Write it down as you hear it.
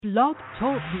Blog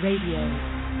Talk Radio.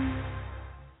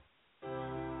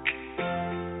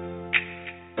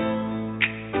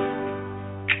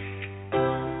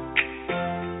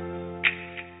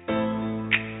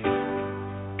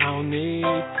 I don't need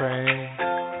praise.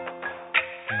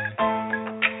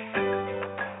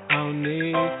 I don't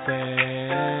need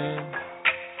fame.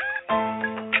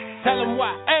 Tell them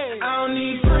why. Hey. I don't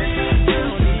need friends. I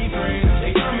don't need friends.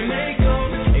 They come and they go.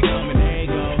 They come and they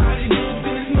go. I just get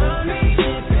this money.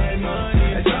 Get that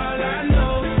money. That's all I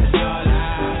know. That's all I.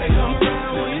 They come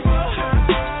around when you're so high.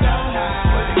 So high.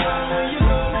 But they come when you're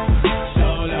low. So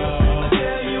low. I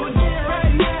tell you again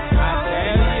right now. I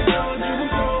tell you.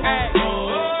 Hey.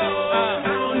 I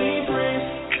don't need friends.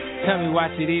 Tell me why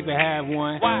should even have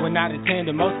one? Why? When out of 10,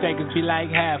 the most they could be like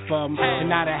half of them. Hey.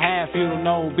 And out of half, you don't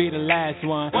know will be the last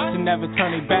one. What? To never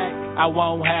turn it back, I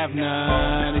won't have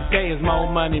none. They say it's more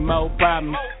money, more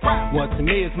problems. Well, to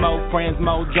me, it's more friends,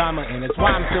 more drama. And that's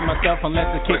why I'm to myself unless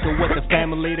I kick it with the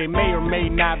family. They may or may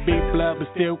not be blood, but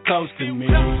still close to me.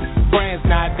 Friends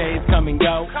nowadays come and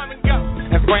go.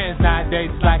 And friends nowadays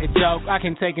is like a joke. I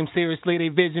can take them seriously, they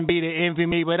vision be to envy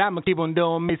me, but I'ma keep on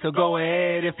doing me, so go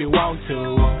ahead if you want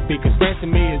to. Because friends to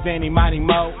me is any mighty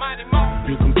mo.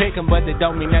 You can pick them, but they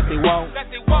don't mean that they won't.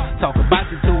 Talk about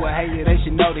you to a hater, they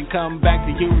should know, then come back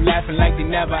to you laughing like they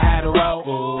never had a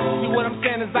role. See what I'm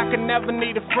saying is I can never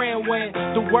need a friend when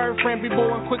the word friend be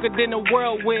born quicker than the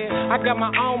whirlwind. I got my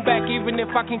own back even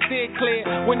if I can see it clear.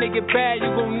 When they get bad,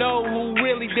 you gon' know who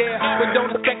really there. But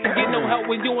don't expect to get no help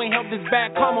when you ain't helped this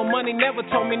back. Karma money never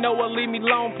told me no or leave me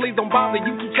alone. Please don't bother,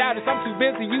 you too childish, I'm too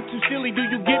busy, you too silly. Do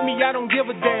you get me? I don't give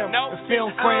a damn. No, if you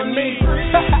don't friend me.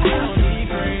 Yeah.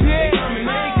 They come and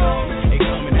they go. They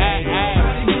come and they go. I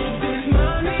just get this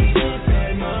money, get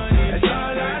that money. That's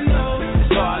all I know.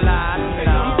 That's all I know. They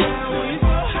come around when you're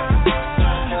so high,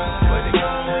 so high. But they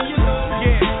come when you're low,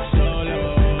 yeah, so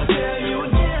low. I tell you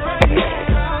again right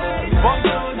now. Bunk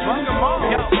them all.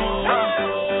 Yo,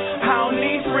 I don't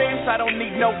need friends. I don't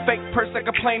need no fake person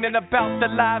complaining about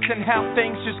their lives and how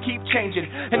things just keep changing.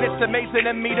 And it's amazing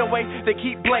to me the way they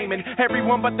keep blaming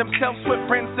everyone but themselves with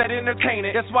friends that entertain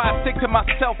it. That's why I stick to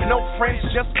myself, no friends,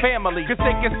 just family. Cause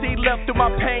they can see love through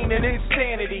my pain and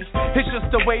insanity. It's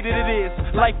just the way that it is.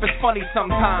 Life is funny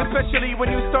sometimes, especially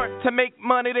when you start to make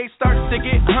money. They start to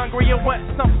get hungry and want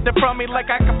something from me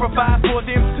like I can provide for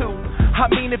them too. I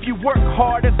mean, if you work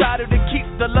hard as I do to keep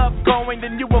the love going,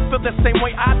 then you will feel the same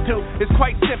way I do. It's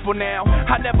quite simple now.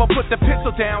 I never put the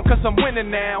pencil down, cause I'm winning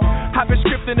now. I've been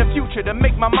scripting the future to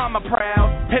make my mama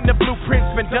proud. And the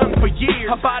blueprint's been done for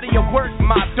years. A body of work,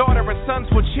 my daughter and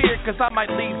sons will cheer, cause I might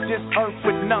leave this earth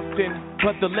with nothing.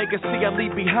 But the legacy I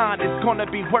leave behind is gonna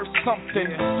be worth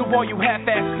something. So all you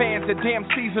half-ass fans and damn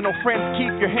seasonal friends,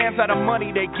 keep your hands out of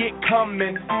money, they get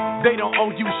coming. They don't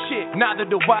owe you shit, neither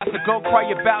do I, so go cry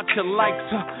about your life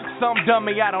to some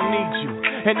dummy, I don't need you.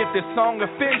 And if this song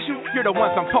offends you, you're the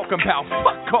ones I'm talking about.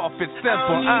 Fuck off, it's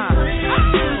simple.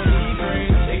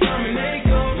 They come and they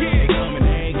go. They come and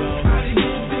they go. I just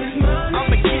get this money.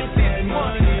 I'ma get this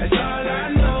money. That's all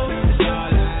I know. That's all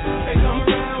I know. They come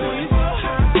around when you're so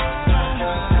high, so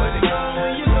high. But they go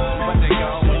when you're low. But they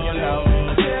go when you're low.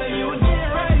 I tell you again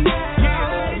right now.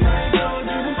 Yeah. I know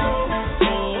you before.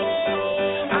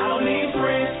 I don't need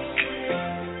friends.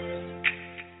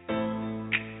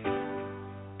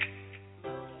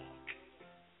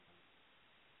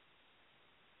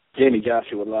 Jayme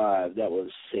Joshua Live, that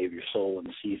was Save Your Soul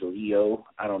and Cecil EO.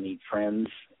 I Don't Need Friends,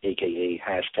 a.k.a.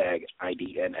 hashtag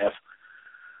IDNF.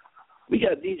 We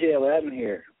got DJ Aladin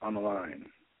here on the line.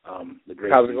 The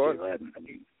great How's it DJ going? Aladin. I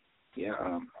mean,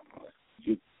 yeah,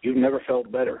 you've never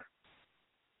felt better.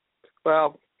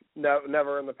 Well, no,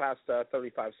 never in the past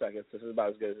 35 seconds. This is about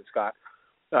as good as it's got.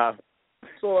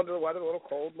 Still under the weather, a little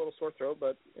cold, a little sore throat,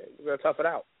 but we're going to tough it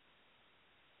out.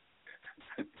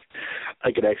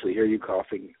 I could actually hear you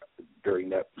coughing during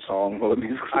that song.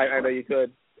 I know you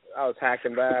could. I was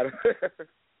hacking bad.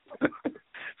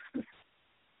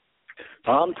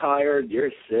 I'm tired. You're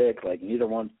sick. Like neither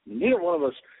one of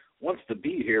us wants to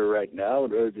be here right now.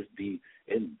 We'd rather just be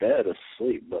in bed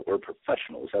asleep. But we're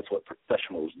professionals. That's what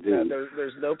professionals do. Yeah,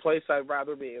 there's no place I'd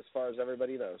rather be, as far as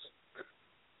everybody knows.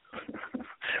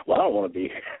 Well, I don't want to be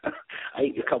here. I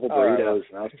ate a couple burritos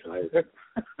and I was tired.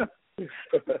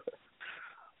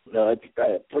 No, I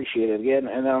appreciate it again,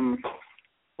 and I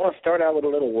want to start out with a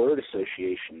little word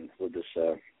association with this.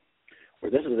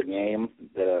 Where this is a game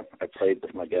that I played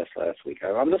with my guest last week.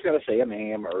 I'm just going to say a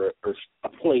name or a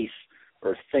place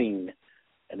or a thing,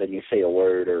 and then you say a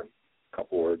word or a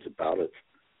couple words about it.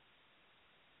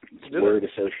 It's word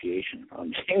association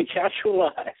on Jayme Joshua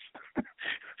Live.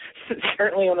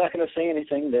 certainly I'm not going to say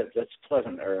anything that's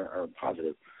pleasant or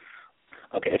positive.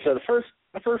 Okay, so the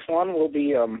first one will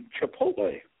be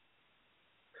Chipotle.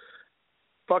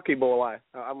 Fuck Ebola.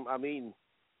 I mean,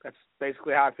 that's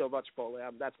basically how I feel about Chipotle.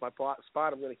 That's my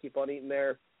spot. I'm going to keep on eating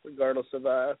there regardless of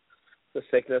the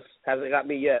sickness. Hasn't got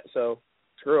me yet, so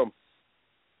screw them.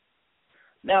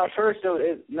 Now, first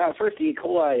the E.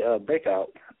 coli breakout,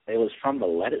 it was from the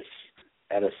lettuce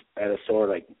at a store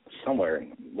like somewhere,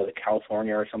 was it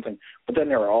California or something? But then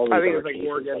there were all these other cases. I think it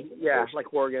was like Oregon.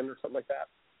 Like Oregon or something like that.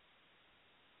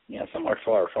 Yeah, somewhere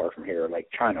far, far from here, like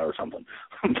China or something.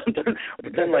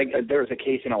 but then like there was a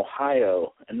case in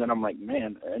Ohio, and then I'm like,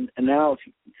 man, and now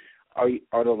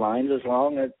are the lines as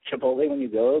long at Chipotle when you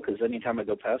go? Because anytime I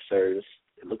go past there, it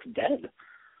looks dead.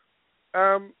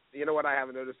 You know what? I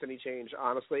haven't noticed any change.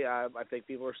 Honestly, I think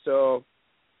people are still.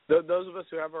 Those of us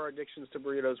who have our addictions to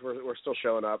burritos, we're still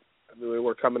showing up. I mean,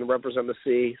 we're coming to represent the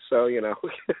C, so you know.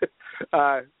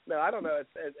 No, I don't know.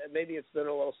 Maybe it's been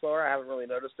a little slower. I haven't really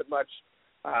noticed it much.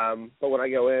 But when I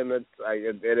go in,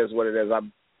 it is what it is. I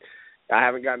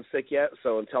haven't gotten sick yet,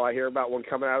 so until I hear about one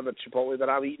coming out of the Chipotle that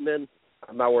I'm eating in,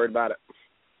 I'm not worried about it.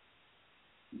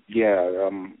 Yeah,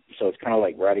 so it's kind of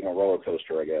like riding a roller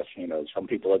coaster, I guess. You know, some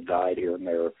people have died here and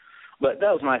there, but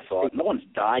that was my thought. No one's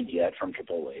died yet from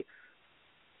Chipotle.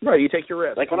 Right, you take your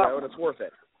risk, like and it's worth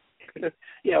it.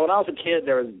 Yeah, when I was a kid,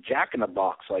 there was Jack in the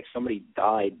Box. Like somebody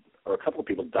died, or a couple of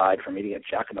people died from eating at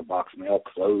Jack in the Box, and they all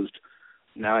closed.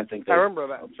 Now I think they remember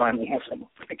that. Finally have some.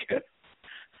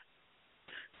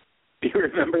 Do you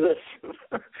remember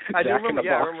this? I do remember.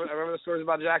 Yeah, I remember the stories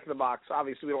about Jack in the Box.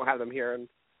 Obviously, we don't have them here in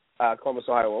Columbus,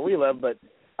 Ohio, where we live, but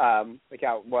like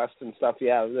out west and stuff.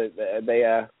 Yeah, they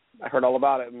I heard all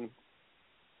about it, and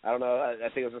I don't know. I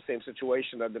think it was the same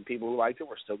situation. That the people who liked it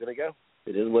were still going to go.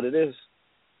 It is what it is.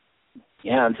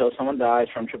 Yeah, until someone dies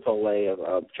from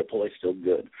Chipotle, Chipotle's still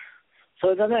good.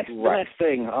 So the next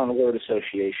thing on the word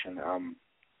association,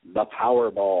 the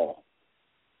Powerball.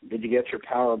 Did you get your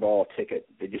Powerball ticket?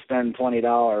 Did you spend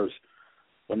 $20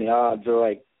 when the odds are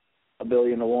like 1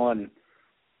 billion to 1?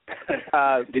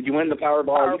 Did you win the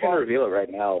Powerball? You can reveal it right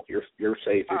now. You're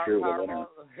safe if you're the winner.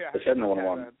 Yeah, the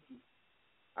 7-1-1.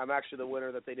 I'm actually the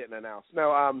winner that they didn't announce.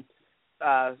 No,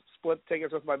 split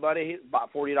tickets with my buddy. He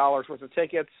bought $40 worth of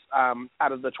tickets.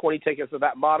 Out of the 20 tickets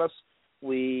that bought us,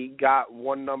 we got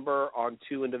one number on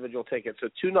 2 individual tickets. So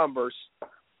 2 numbers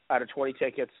out of 20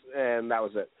 tickets, and that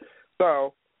was it.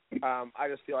 So I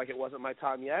just feel like it wasn't my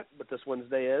time yet, but this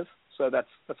Wednesday is. So that's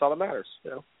all that matters.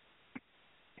 You know.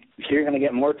 So you're going to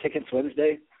get more tickets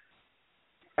Wednesday?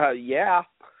 Yeah.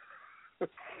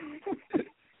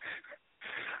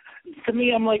 To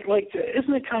me, I'm like,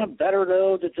 isn't it kind of better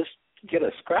though to just get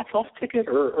a scratch-off ticket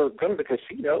or go to the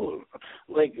casino,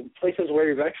 like places where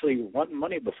you've actually won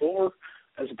money before,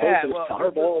 as opposed to the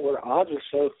Powerball where odds are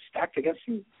so stacked against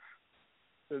you?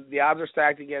 The odds are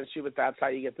stacked against you, but that's how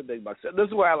you get the big bucks. This is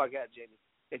the way I look at it, Jayme.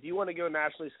 If you want to go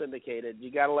nationally syndicated, you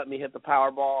got to let me hit the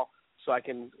Powerball so I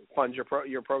can fund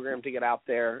your program to get out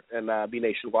there and be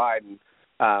nationwide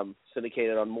and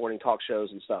syndicated on morning talk shows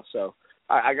and stuff. So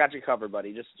I got you covered,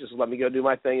 buddy. Just let me go do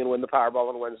my thing and win the Powerball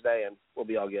on Wednesday, and we'll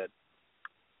be all good.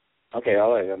 Okay,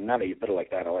 now that you put it like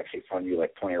that, I'll actually fund you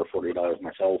like $20 or $40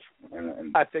 myself.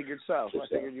 And I figured so. I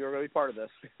figured you were going to be part of this.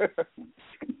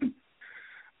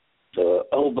 So,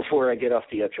 before I get off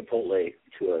the Chipotle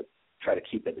to try to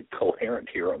keep it coherent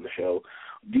here on the show,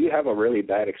 do you have a really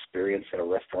bad experience at a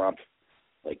restaurant?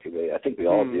 Like, I think we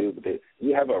all do, but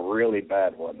you have a really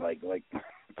bad one. Like.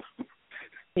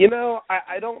 You know,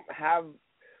 I don't have.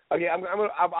 Okay,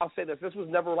 I'll say this. This was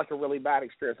never like a really bad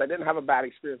experience. I didn't have a bad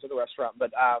experience at the restaurant,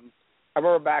 but I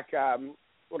remember back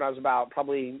when I was about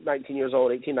probably 19 years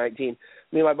old, 18, 19.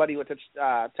 Me and my buddy went to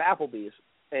Applebee's,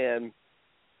 and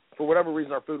for whatever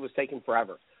reason, our food was taking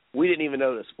forever. We didn't even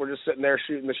notice. We're just sitting there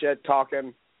shooting the shit,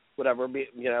 talking, whatever.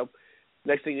 You know,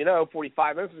 next thing you know,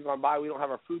 45 minutes has gone by. We don't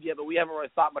have our food yet, but we haven't really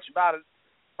thought much about it.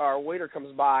 Our waiter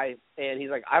comes by, and he's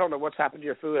like, I don't know what's happened to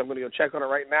your food. I'm going to go check on it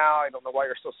right now. I don't know why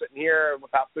you're still sitting here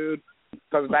without food.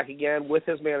 Comes back again with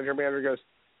his manager. Manager goes,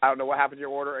 I don't know what happened to your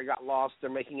order. It got lost.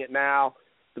 They're making it now.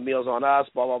 The meal's on us,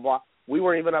 blah, blah, blah. We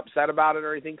weren't even upset about it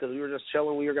or anything because we were just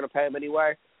chilling. We were going to pay him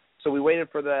anyway. So we waited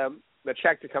for the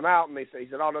check to come out, and he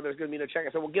said, oh, no, there's going to be no check.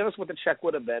 I said, well, give us what the check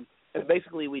would have been. And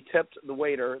basically we tipped the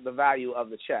waiter the value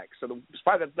of the check. So it's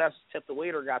probably the best tip the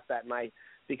waiter got that night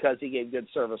because he gave good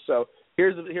service. So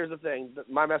here's the thing.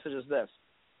 My message is this,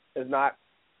 is not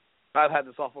I've had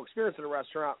this awful experience at a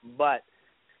restaurant, but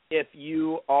if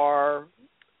you are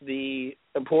the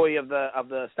employee of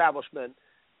the establishment,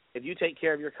 if you take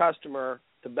care of your customer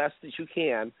the best that you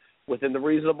can within the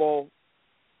reasonable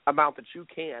amount that you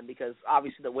can, because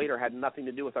obviously the waiter had nothing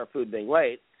to do with our food being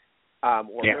late or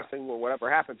missing or whatever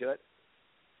happened to it.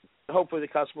 Hopefully the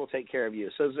customer will take care of you.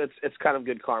 So it's kind of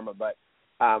good karma. But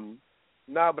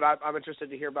no, but I'm interested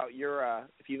to hear about your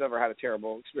if you've ever had a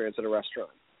terrible experience at a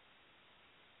restaurant.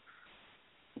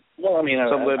 Well, I mean, I've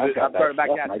got bad back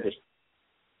stuff.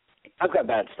 I've got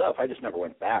bad stuff. I just never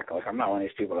went back. Like, I'm not one of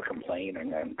these people to complain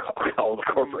and call the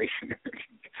corporation.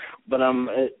 But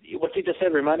what you just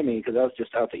said reminded me, because I was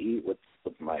just out to eat with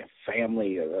my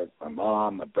family, my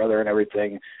mom, my brother, and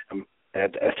everything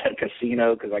at a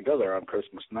casino, because I go there on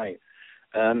Christmas night.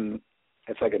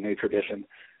 It's like a new tradition.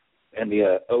 And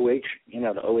the OH,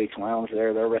 the OH Lounge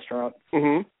there, their restaurant.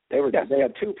 Mm-hmm. They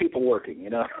had two people working,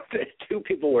 two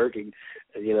people working.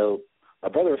 My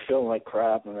brother was feeling like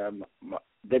crap, and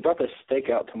they brought this steak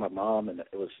out to my mom, and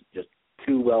it was just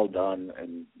too well done,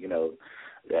 and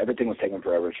everything was taking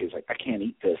forever. She was like, I can't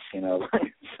eat this,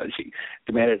 so she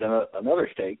demanded another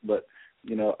steak. But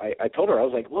I told her, I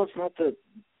was like, well, it's not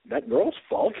that girl's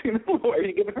fault. Why are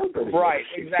you giving her credit? Right,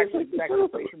 exactly. She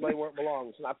should blame where it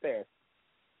belongs. It's not fair.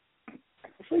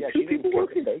 It's like two people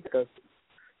working.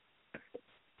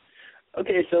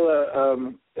 Okay, so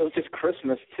it was just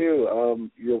Christmas too.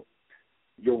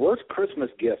 Your worst Christmas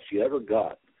gifts you ever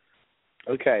got?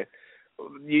 Okay,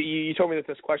 you told me that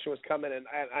this question was coming, and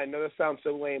I know this sounds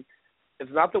so lame.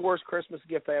 It's not the worst Christmas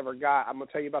gift I ever got. I'm gonna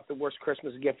tell you about the worst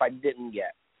Christmas gift I didn't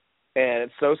get, and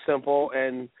it's so simple.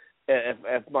 And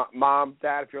if mom,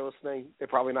 dad, if you're listening, they're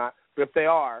probably not, but if they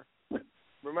are,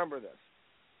 remember this.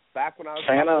 Back when I was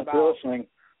Santa, if you're listening.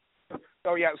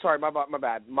 Oh yeah, sorry, my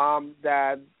bad. Mom,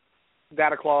 dad.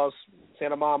 Santa Claus,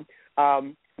 Santa Mom.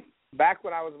 Back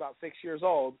when I was about 6 years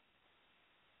old,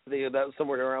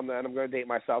 somewhere around then, I'm going to date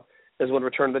myself, is when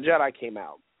Return of the Jedi came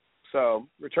out. So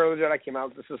Return of the Jedi came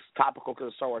out. This is topical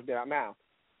because Star Wars being out now.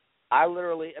 I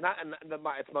literally, it's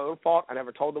my own fault. I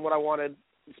never told them what I wanted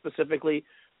specifically,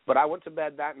 but I went to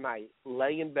bed that night,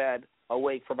 laying in bed,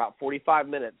 awake for about 45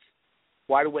 minutes,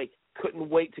 wide awake, couldn't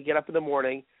wait to get up in the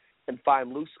morning and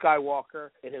find Luke Skywalker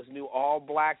in his new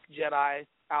all-black Jedi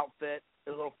outfit,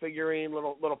 his little figurine,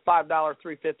 little $5,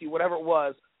 $3.50, whatever it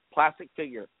was, plastic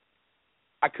figure.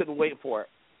 I couldn't wait for it.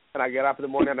 And I get up in the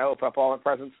morning and I open up all my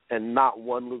presents, and not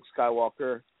one Luke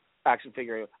Skywalker action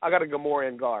figure. I got a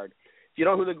Gamorrean guard. If you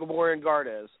don't know who the Gamorrean guard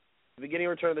is, the beginning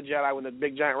of Return of the Jedi, when the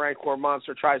big giant Rancor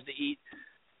monster tries to eat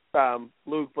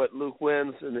Luke, but Luke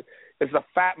wins, and it's the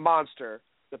fat monster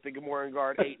that the Gamorrean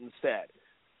guard ate instead.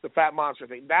 The fat monster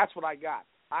thing. That's what I got.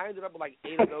 I ended up with like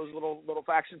 8 of those little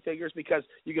action figures because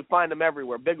you could find them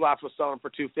everywhere. Big Lots was selling them for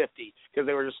 $250 because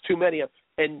there were just too many of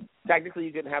them. And technically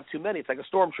you couldn't have too many. It's like a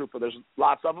stormtrooper. There's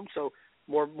lots of them, so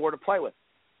more to play with.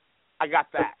 I got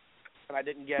that, and I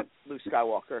didn't get Luke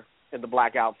Skywalker in the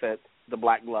black outfit, the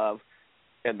black glove,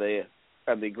 and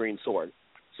the green sword.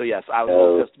 So yes, I was a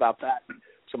little pissed about that.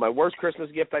 So my worst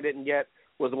Christmas gift I didn't get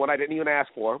was the one I didn't even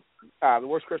ask for. The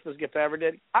worst Christmas gift I ever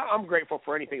did. I'm grateful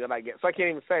for anything that I get, so I can't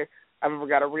even say I've ever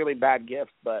got a really bad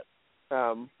gift. But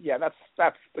yeah,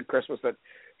 that's the Christmas that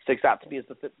sticks out to me, is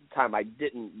the time I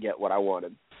didn't get what I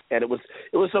wanted, and it was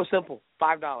so simple.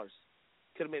 $5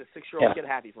 could have made a 6-year-old kid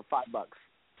happy for $5.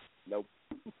 Nope.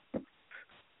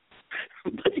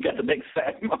 But you got the big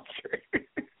fat monster.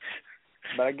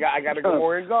 But I got a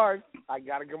Gamorrean guard.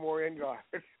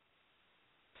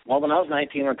 Well, when I was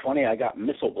 19 or 20, I got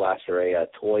Missile Blaster, a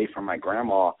toy from my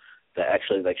grandma that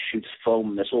actually shoots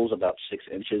foam missiles about 6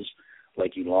 inches.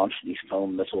 Like, you launch these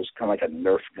foam missiles, kind of like a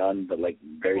Nerf gun, but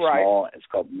very small. It's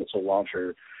called Missile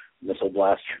Launcher, Missile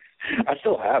Blaster. I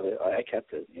still have it. I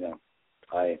kept it.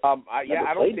 I don't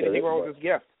see anything wrong with this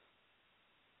gift.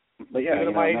 But yeah,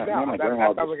 that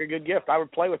sounds like a good gift. I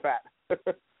would play with that.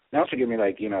 Now she'll give me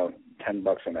 $10 in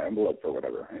an envelope or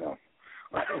whatever.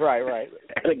 Right.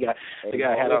 The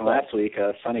guy I had on last week,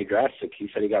 Sonny Drastic, he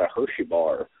said he got a Hershey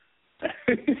bar.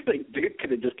 He's like, dude, could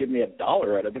have just given me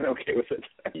 $1? I'd have been okay with it.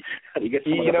 How do you get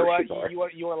someone a Hershey bar? You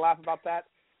want to laugh about that?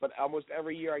 But almost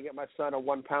every year I get my son a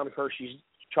 1-pound Hershey's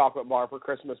chocolate bar for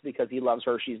Christmas because he loves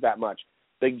Hershey's that much.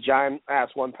 Big giant ass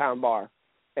 1-pound bar.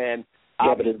 And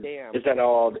is that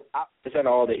all? Is that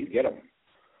all that you get him?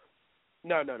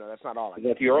 No, that's not all.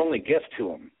 That's your only gift to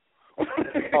him.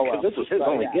 This was his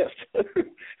only gift.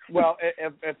 Well,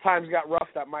 if times got rough,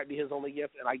 that might be his only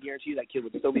gift, and I guarantee you that kid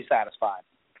would still be satisfied.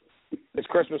 His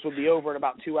Christmas would be over in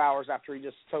about 2 hours after he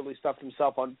just totally stuffed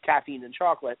himself on caffeine and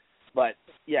chocolate. But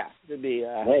yeah, it'd be.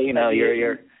 Hey,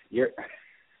 you're.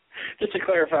 Just to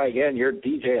clarify again, you're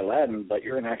DJ Aladin, but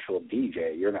you're an actual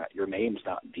DJ. You're not. Your name's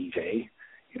not DJ.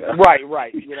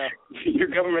 Right. You know, your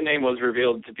government name was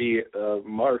revealed to be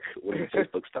Mark when your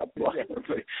Facebook stopped blocking.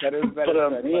 That is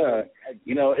yeah,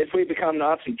 you know, if we become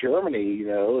Nazi Germany, you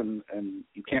know, and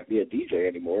you can't be a DJ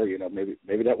anymore, you know,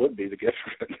 maybe that would be the gift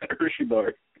for that Hershey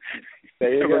bar.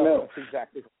 There you go. Know. That's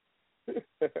exactly.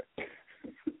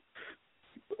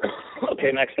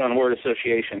 Okay, next on word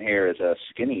association here is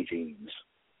skinny jeans.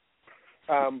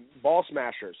 Ball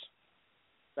smashers.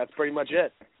 That's pretty much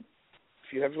it.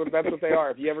 That's what they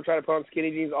are. If you ever try to put on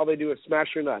skinny jeans, all they do is smash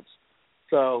your nuts.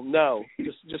 So no,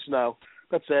 just no.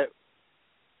 That's it.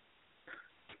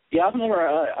 Yeah, I've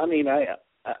never.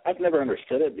 I've never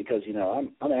understood it because you know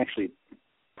I'm actually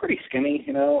pretty skinny.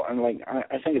 You know, I'm like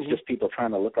I think it's just people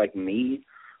trying to look like me.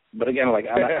 But again, like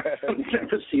I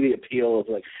never see the appeal of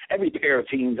like every pair of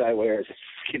jeans I wear is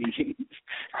skinny jeans.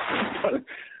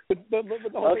 but the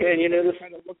whole okay, and you know this.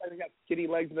 Trying to look like they got skinny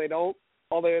legs and they don't.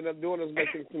 All they end up doing is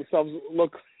making themselves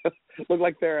look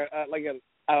like they're like an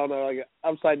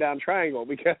upside down triangle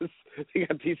because they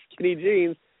got these skinny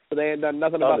jeans, but they ain't done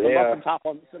nothing about the muffin top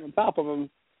on top of them,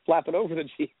 flapping over the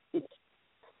jeans.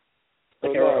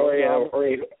 Or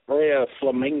a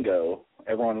flamingo.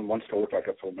 Everyone wants to look like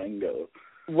a flamingo.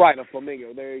 Right, a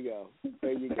flamingo. There you go.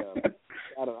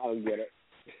 I don't get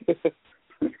it.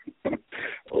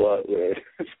 Well,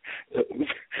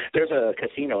 there's a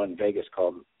casino in Vegas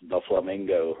called the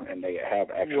Flamingo, and they have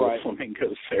actual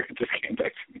flamingos there. It just came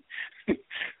back to me.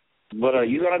 But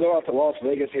you gonna go out to Las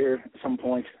Vegas here at some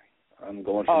point? I'm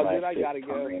going for my I gotta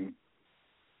go.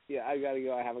 Yeah, I gotta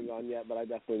go. I haven't gone yet, but I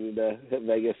definitely need to hit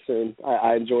Vegas soon.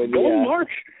 I enjoy the. Go in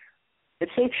March.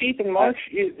 It's so cheap in March.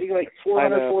 You like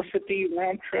 $450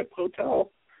 round trip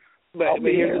hotel. But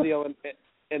here's the deal.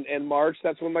 In March,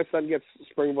 that's when my son gets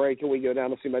spring break, and we go down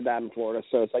to see my dad in Florida.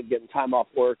 So it's like getting time off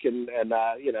work and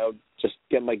you know, just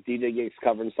getting like DJ gigs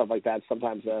covered and stuff like that.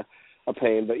 Sometimes a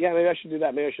pain, but yeah, maybe I should do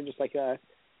that. Maybe I should just like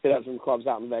hit up some clubs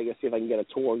out in Vegas, see if I can get a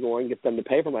tour going, get them to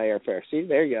pay for my airfare. See,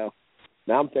 there you go.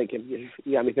 Now I'm thinking.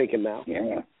 You got me thinking now.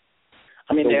 Yeah.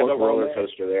 I mean, they have a roller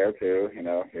coaster there too. You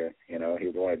know,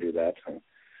 he'd want to do that. So,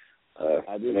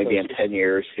 maybe in 10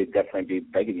 years, he'd definitely be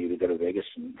begging you to go to Vegas.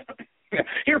 And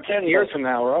here, 10 years from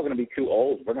now, we're all going to be too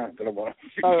old. We're not going to want to.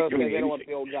 They don't want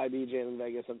the old guy DJing in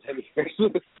Vegas in 10 years.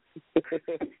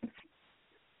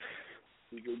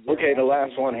 Okay, the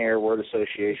last one here, word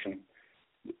association,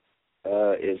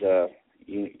 is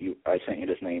I sent you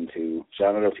this name too. So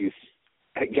I don't know if you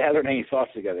gathered any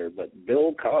thoughts together, but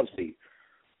Bill Cosby.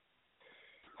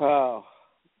 Oh,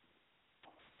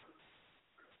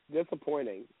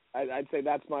 disappointing. I'd say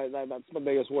that's my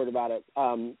biggest word about it.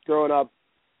 Growing up,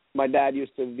 my dad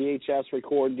used to VHS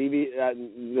record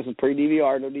this is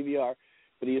pre-DVR, no DVR,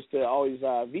 but he used to always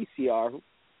VCR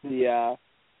the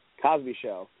Cosby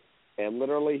Show, and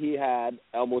literally he had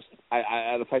almost.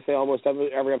 If I say almost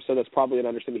every episode, that's probably an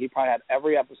understatement. He probably had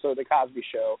every episode of the Cosby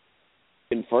Show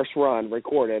in first run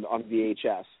recorded on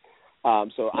VHS.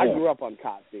 I grew up on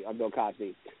Bill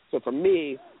Cosby. So for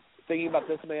me, thinking about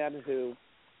this man who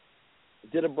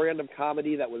did a brand of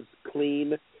comedy that was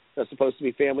clean, that's supposed to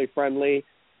be family friendly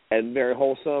and very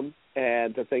wholesome,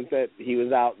 and to think that he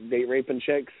was out date raping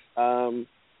chicks and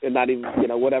not even,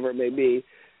 whatever it may be,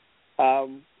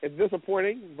 it's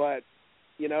disappointing. But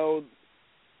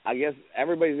I guess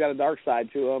everybody's got a dark side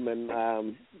to him, and I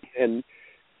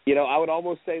would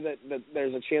almost say that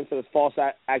there's a chance that it's false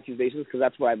accusations, because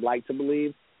that's what I'd like to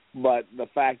believe. But the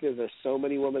fact is, there's so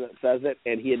many women that says it,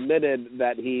 and he admitted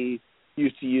that he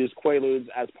used to use Quaaludes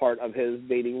as part of his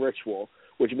dating ritual,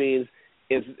 which means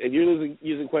if you're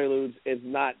using Quaaludes, it's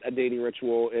not a dating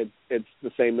ritual. It's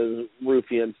the same as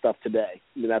roofie and stuff today.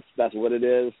 I mean, that's what it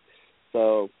is.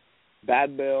 So,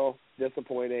 bad Bill,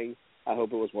 disappointing. I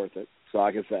hope it was worth it. That's all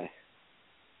I can say.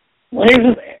 Well,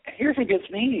 here's what gets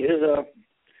me is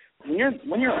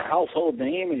when you're a household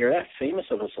name and you're that famous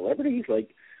of a celebrity, like,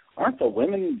 aren't the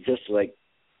women just like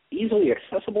easily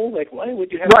accessible? Like, why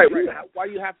would you have to do that? Why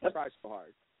do you have to try so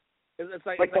hard? It's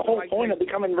like the whole point of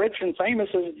becoming rich and famous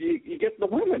is you get the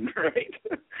women,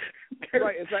 right?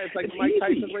 Right. It's like the Mike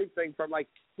Tyson rape thing from like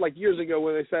years ago,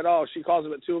 when they said, "Oh, she calls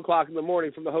him at 2:00 in the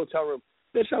morning from the hotel room."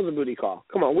 Bitch, that was a booty call.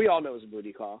 Come on, we all know it was a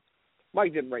booty call.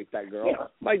 Mike didn't rape that girl. Yeah.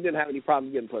 Mike didn't have any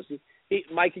problems getting pussy.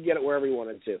 Mike could get it wherever he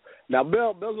wanted to. Now,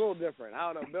 Bill's a little different.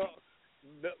 I don't know.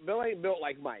 Bill ain't built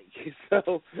like Mike,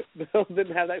 so Bill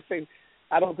didn't have that same.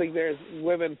 I don't think there's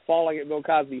women falling at Bill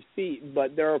Cosby's feet,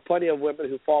 but there are plenty of women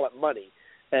who fall at money,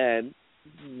 and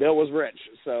Bill was rich,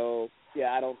 so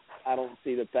yeah, I don't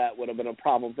see that would have been a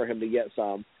problem for him to get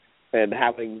some, and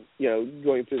having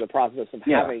going through the process of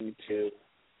having to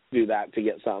do that to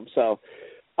get some. So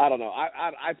I don't know.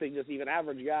 I think just even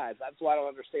average guys. That's why I don't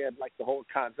understand like the whole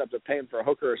concept of paying for a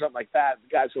hooker or something like that. The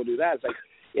guys who'll do that, it's like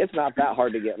it's not that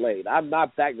hard to get laid. I'm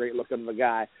not that great looking of a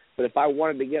guy, but if I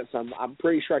wanted to get some, I'm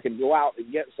pretty sure I could go out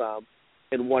and get some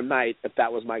in one night if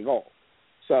that was my goal.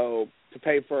 So to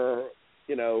pay for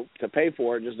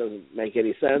it just doesn't make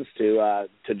any sense. To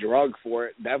drug for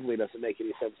it definitely doesn't make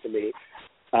any sense to me,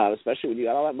 especially when you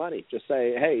got all that money. Just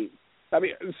say, hey, I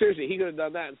mean, seriously, he could have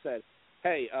done that and said,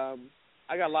 hey,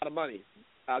 I got a lot of money.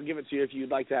 I'll give it to you if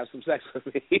you'd like to have some sex with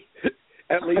me.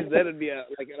 At least then it'd be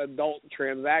like an adult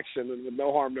transaction and with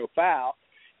no harm, no foul,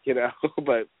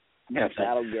 But yeah,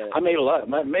 I don't get it. I made a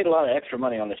lot of extra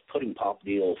money on this pudding pop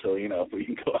deal, so we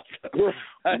can go out.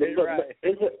 Right.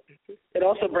 It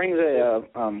also brings a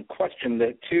question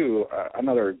that too.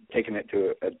 Another taking it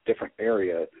to a different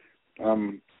area.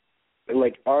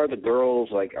 Like, are the girls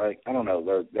like I don't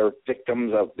know? They're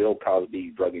victims of Bill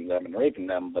Cosby drugging them and raping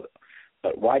them, but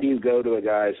why do you go to a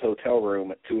guy's hotel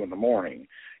room at 2 a.m?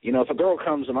 If a girl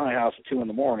comes to my house at 2 a.m,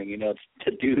 it's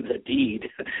to do the deed.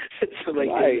 So, like,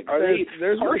 right. are they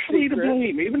partially to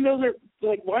blame, even though they're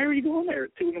like, why are you going there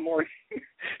at 2 a.m?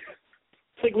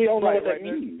 It's like we all know what that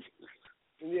means.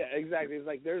 Yeah, exactly. It's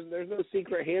like there's no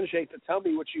secret handshake to tell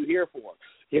me what you're here for.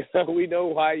 We know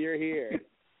why you're here.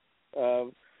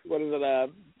 What is it?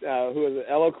 Who is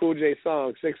it? LL Cool J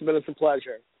song, 6 Minutes of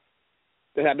Pleasure.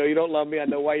 I know you don't love me. I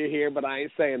know why you're here, but I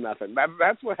ain't saying nothing.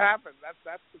 That's what happens.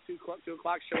 That's the 2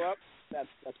 o'clock show up.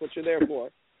 That's what you're there for.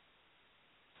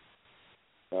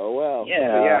 Oh well.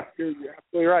 Yeah. You're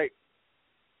absolutely right.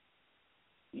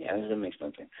 Yeah, that makes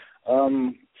sense.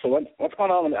 So what's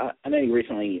going on? I know you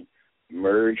recently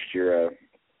merged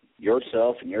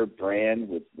yourself and your brand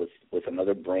with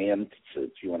another brand. So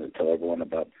if you want to tell everyone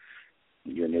about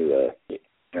your new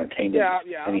entertainment,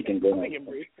 anything going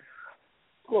on?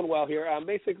 Going well here.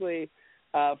 Basically,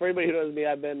 for anybody who knows me,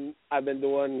 I've been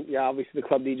doing obviously the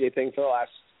club DJ thing for the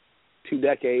last 2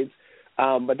 decades.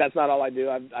 But that's not all I do.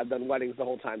 I've done weddings the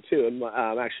whole time too. And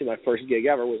actually, my first gig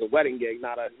ever was a wedding gig,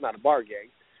 not a bar gig.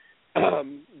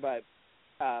 But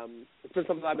it's been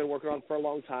something I've been working on for a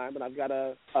long time, and I've got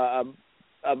a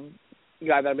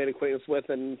guy that I made acquaintance with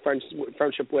and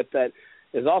friendship with that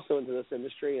is also into this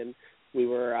industry, and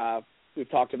we've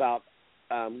talked about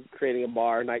creating a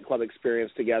bar, nightclub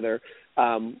experience together.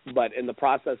 But in the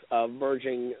process of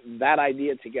merging that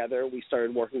idea together, we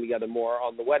started working together more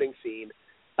on the wedding scene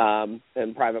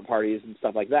and private parties and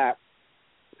stuff like that.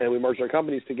 And we merged our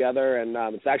companies together, and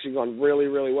it's actually gone really,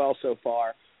 really well so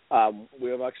far. We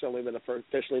have actually only been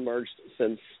officially merged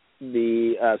since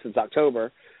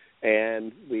October,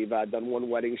 and we've done one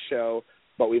wedding show,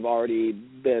 but we've already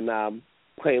been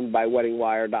claimed by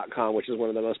WeddingWire.com, which is one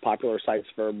of the most popular sites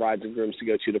for brides and grooms to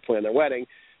go to plan their wedding,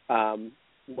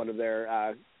 one of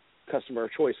their customer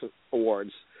choice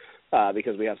awards,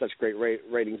 because we have such great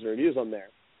ratings and reviews on there.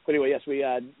 But anyway, yes, we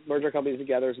merged our companies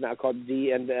together. It's now called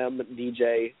D&M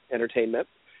DJ Entertainment,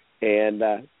 and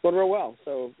going real well.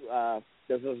 So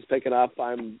business is picking up.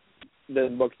 I'm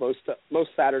been booked most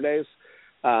Saturdays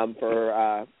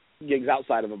for gigs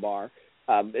outside of a bar.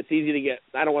 It's easy to get.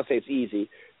 I don't want to say it's easy.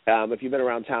 If you've been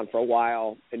around town for a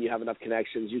while and you have enough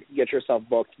connections, you can get yourself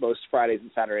booked most Fridays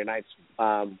and Saturday nights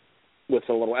with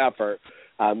a little effort.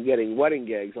 Getting wedding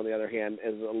gigs, on the other hand,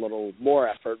 is a little more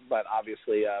effort, but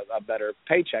obviously a better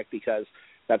paycheck because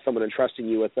that's someone entrusting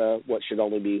you with what should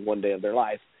only be one day of their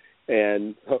life.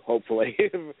 And hopefully,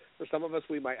 for some of us,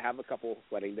 we might have a couple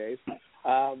wedding days.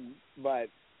 But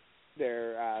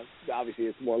they're obviously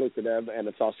it's more lucrative, and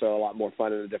it's also a lot more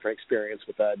fun and a different experience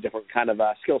with a different kind of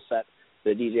skill set the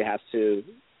DJ has to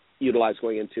utilize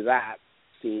going into that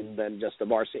scene than just a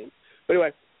bar scene. But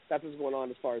anyway, that's what's going on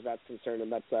as far as that's concerned,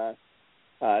 and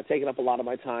that's taken up a lot of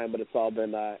my time, but it's all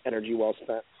been energy well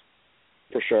spent,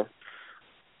 for sure.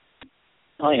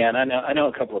 Oh yeah, and I know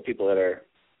a couple of people that are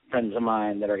friends of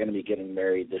mine that are going to be getting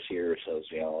married this year, so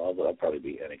I'll probably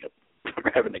be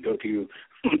having to go to you.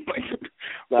 You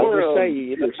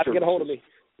know how to get a hold of me.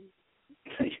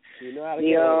 You know how to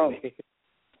get a hold of me.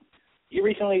 You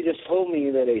recently just told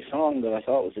me that a song that I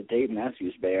thought was a Dave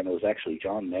Matthews Band was actually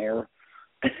John Mayer.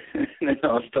 And then I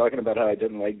was talking about how I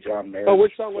didn't like John Mayer's voice.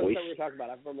 Which song was voice. that we were talking about?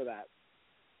 I remember that.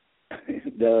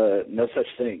 The No Such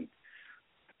Thing.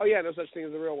 Oh, yeah, No Such Thing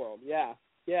as the Real World. Yeah.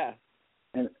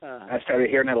 And I started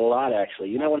hearing it a lot,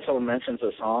 actually. You know when someone mentions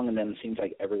a song and then it seems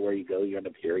like everywhere you go you end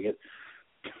up hearing it?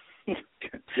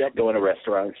 Yep. Going to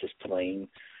restaurants, just playing.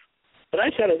 But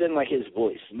I said I didn't like his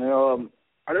voice. Now,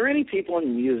 are there any people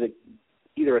in music,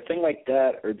 either a thing like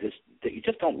that or just that you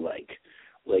just don't like?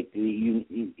 Like you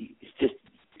just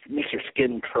makes your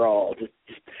skin crawl. Just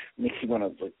makes you want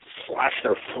to like slash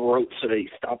their throat so they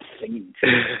stop singing.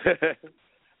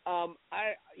 And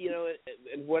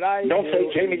what I don't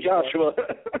say Jayme Joshua.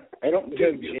 I don't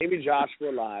do Jayme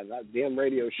Joshua live. That damn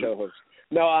radio show host.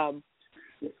 No,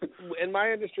 in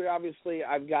my industry, obviously,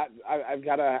 I've got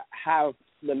to have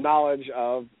the knowledge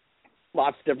of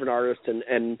lots of different artists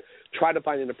and try to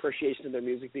find an appreciation of their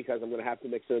music because I'm going to have to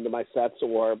mix it into my sets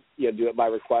or do it by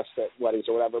request at weddings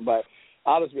or whatever. But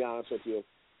I'll just be honest with you.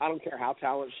 I don't care how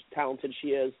talented she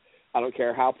is. I don't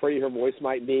care how pretty her voice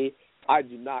might be. I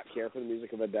do not care for the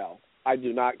music of Adele. I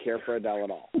do not care for Adele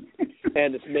at all.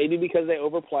 And it's maybe because they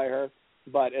overplay her,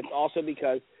 but it's also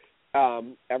because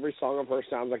every song of hers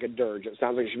sounds like a dirge. It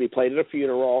sounds like it should be played at a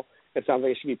funeral. It sounds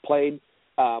like it should be played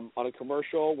on a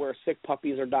commercial where sick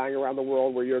puppies are dying around the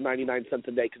world where your 99 cents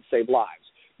a day could save lives.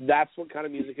 That's what kind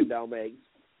of music Adele makes,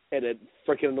 and it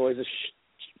freaking annoys the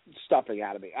stuffing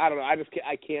out of me. I don't know. I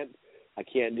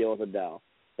can't deal with Adele.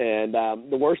 And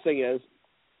the worst thing is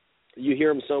you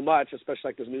hear them so much, especially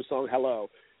like this new song, Hello.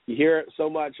 You hear it so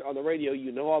much on the radio,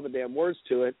 you know all the damn words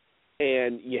to it,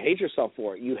 and you hate yourself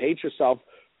for it. You hate yourself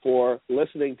for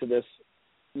listening to this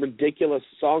ridiculous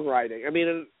songwriting. I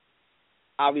mean,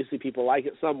 obviously people like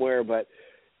it somewhere, but,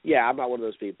 yeah, I'm not one of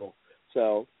those people.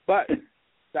 So, but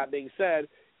that being said,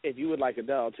 if you would like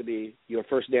Adele to be your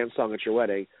first dance song at your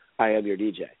wedding, I am your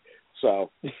DJ. So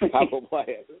I will play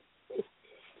it.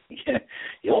 Yeah,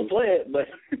 you'll play it, but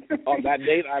on that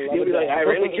date, I love you'll it. Be like, I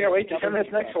really can't wait to turn this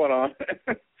next one on.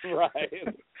 Right.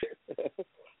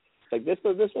 Like this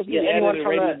was the anyone edited from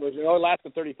radio that, version. It only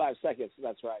lasted 35 seconds.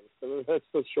 That's right. So that's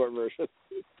the short version.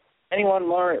 Anyone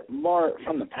more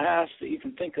from the past that you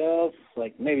can think of,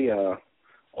 like maybe a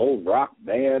old rock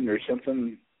band or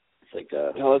something? It's like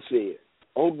let's see,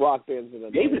 old rock bands.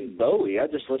 David Bowie. I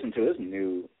just listened to his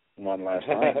new one last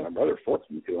night. My brother forced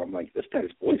me to. I'm like, this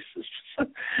guy's voice is just.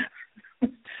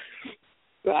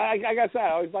 I gotta say,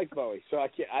 I always liked Bowie, so I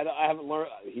haven't learned.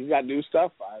 He's got new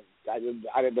stuff. I didn't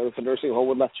know if the nursing home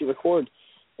would let you record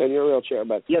in your wheelchair,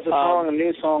 but he has a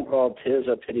new song called "'Tis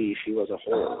a Pity She Was a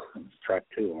Whore." It's track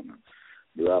 2 on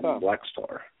the new album Black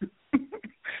Star.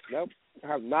 Nope, I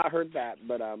have not heard that,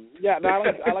 but yeah, no,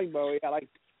 I like Bowie. I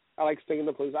like singing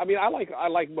the blues. I mean, I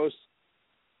like most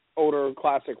older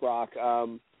classic rock. I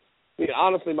mean,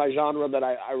 honestly, my genre that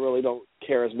I really don't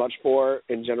care as much for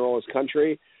in general is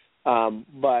country.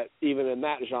 But even in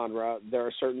that genre, there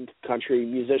are certain country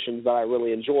musicians that I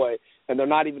really enjoy, and they're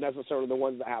not even necessarily the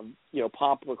ones that have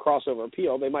pop or crossover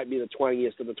appeal. They might be the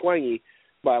twangiest of the twangy,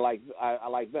 but I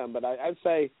like them. But I'd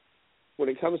say when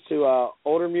it comes to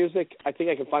older music, I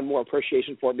think I can find more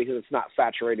appreciation for it because it's not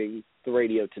saturating the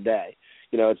radio today.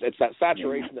 It's that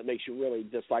saturation that makes you really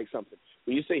dislike something.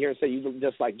 When you sit here and say you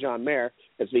dislike John Mayer,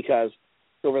 it's because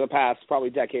over the past probably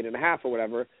decade and a half or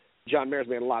whatever, John Mayer's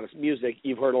made a lot of music.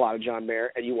 You've heard a lot of John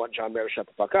Mayer, and you want John Mayer to shut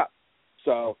the fuck up.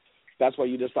 So that's why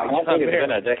you dislike John Mayer. I think it's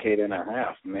been a decade and a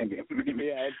half, maybe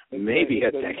maybe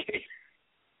a decade.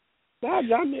 No,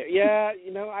 John Mayer. Yeah,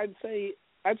 I'd say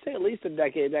at least a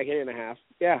decade and a half.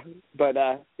 Yeah, but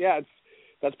yeah,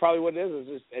 that's probably what it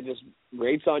is. It just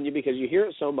grates on you because you hear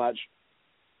it so much.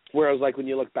 Whereas, like when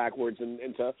you look backwards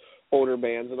into older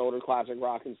bands and older classic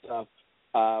rock and stuff,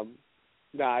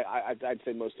 no, I'd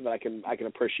say most of it I can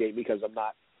appreciate because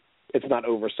it's not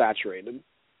oversaturated.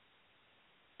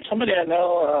 Somebody I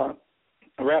know,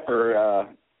 a rapper,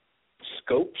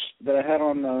 Scopes, that I had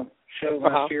on the show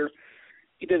last year,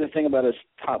 he did a thing about his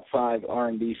top 5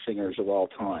 R&B singers of all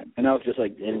time, and I was just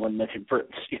like, anyone mentioned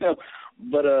Prince,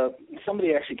 But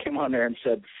somebody actually came on there and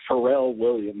said Pharrell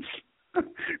Williams. I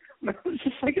was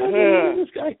just like, I don't know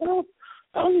this guy.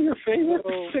 I don't know your favorite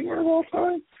singer of all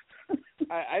time.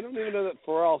 I don't even know that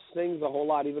Pharrell sings a whole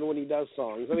lot, even when he does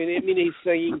songs. I mean, he's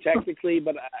singing technically,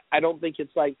 but I don't think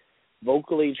it's like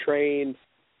vocally trained.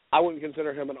 I wouldn't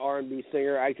consider him an R&B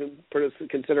singer. I can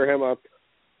consider him a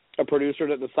producer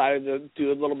that decided to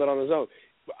do a little bit on his own.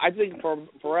 I think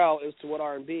Pharrell is to what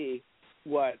R&B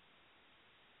what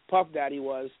Puff Daddy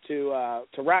was to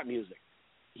rap music.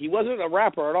 He wasn't a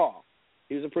rapper at all.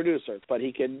 He was a producer, but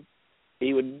he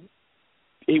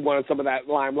wanted some of that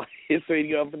limelight, so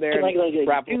he'd go up there and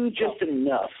rap. Do just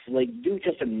enough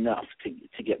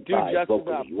to get by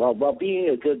vocally. While being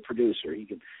a good producer, he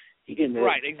can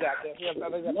right, exactly. Yes, I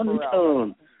think that's one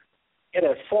tone, get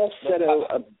a falsetto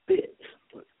a bit.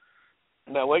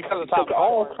 No, when it comes to top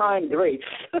all-time greats,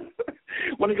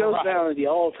 when it goes down to the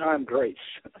all-time greats,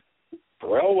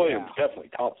 Pharrell Williams definitely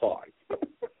top 5.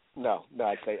 No,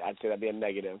 I'd say that'd be a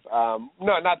negative. No,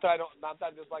 not that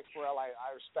I dislike Pharrell.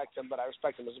 I respect him, but I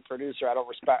respect him as a producer. I don't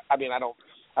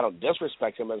I don't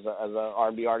disrespect him as an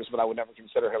R&B artist, but I would never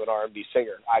consider him an R&B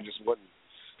singer. I just wouldn't.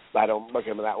 I don't look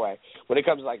at him that way. When it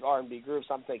comes to like R&B groups,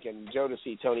 I'm thinking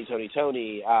Jodeci,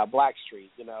 Tony,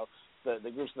 Blackstreet. You know,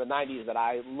 the groups of the '90s that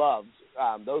I loved.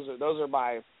 Those are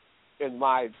my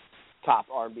top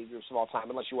R&B groups of all time.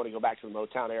 Unless you want to go back to the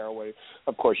Motown era, where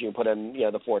of course you can put in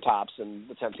the Four Tops and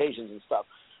the Temptations and stuff.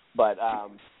 But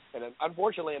and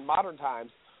unfortunately, in modern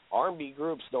times, R&B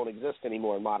groups don't exist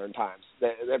anymore in modern times.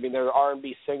 I mean, there are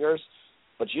R&B singers,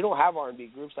 but you don't have R&B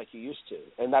groups like you used to,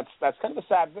 and that's kind of a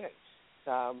sad thing.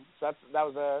 So that's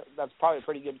probably a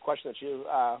pretty good question that you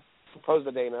proposed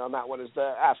to Dana on that one, is to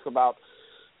ask about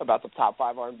the top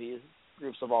 5 R&B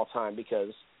groups of all time,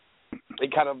 because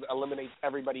it kind of eliminates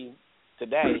everybody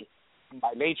today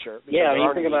by nature. Yeah, I mean,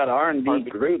 you think about R&B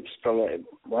groups, so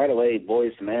right away,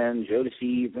 Boyz II Men,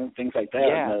 Jodeci, things like that.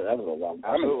 Yeah, that was a long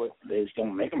time. Absolutely. They just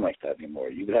don't make them like that anymore.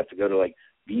 You would have to go to like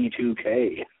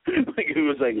B2K, like it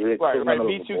was like right.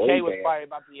 B2K was probably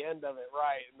about the end of it,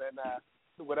 right? And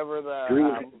then whatever the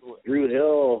Drew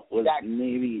Hill was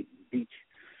maybe Beach.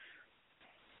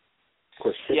 Of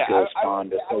course, Cisco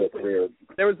spawned a solo career.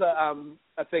 There was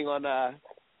a thing on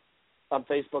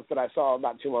Facebook that I saw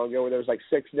not too long ago where there was like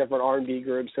 6 different R&B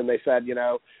groups, and they said,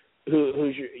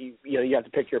 who's your, you have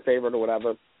to pick your favorite or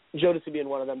whatever. Jodeci being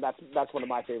one of them. That's one of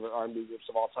my favorite R&B groups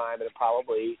of all time, and it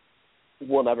probably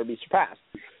will never be surpassed.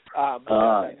 But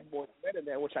I said Boyz II Men in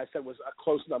there, which I said was a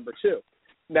close number 2.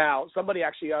 Now, somebody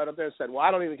actually got up there and said, well,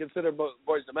 I don't even consider Boyz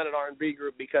II Men an R&B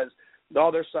group because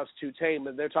all their stuff's too tame,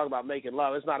 and they're talking about making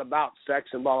love. It's not about sex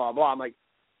and blah, blah, blah. I'm like,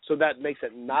 so that makes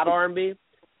it not R&B?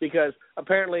 Because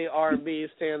apparently R&B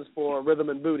stands for rhythm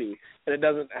and booty, and it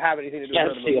doesn't have anything to do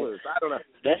with rhythm and blues. I don't know.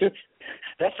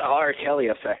 That's the R. Kelly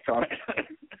effect on it.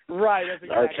 Right. That's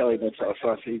exactly R. Kelly makes all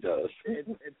stuff he does.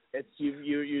 It's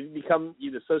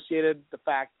you've associated the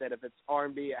fact that if it's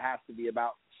R&B, it has to be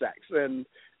about sex,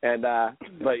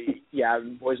 but yeah,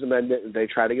 Boyz II Men, they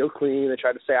try to go clean. They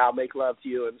try to say I'll make love to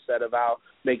you instead of I'll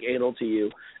make anal to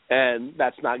you, and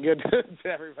that's not good to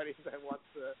everybody that wants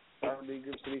the R&B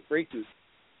groups to be freaky.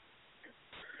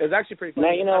 It's actually pretty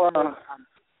funny. Now,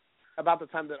 about the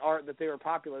time that they were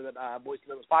popular, that Boyz II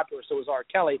Men was popular, so was R.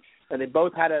 Kelly, and they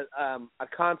both had a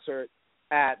concert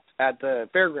at the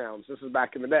fairgrounds. This was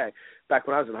back in the day, back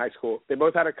when I was in high school. They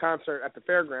both had a concert at the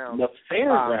fairgrounds. The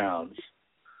fairgrounds?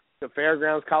 The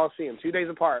Fairgrounds Coliseum, 2 days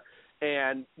apart,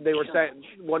 and they were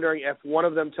wondering if one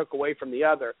of them took away from the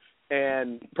other,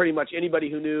 and pretty much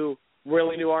anybody who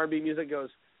really knew R&B music goes,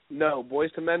 no, Boyz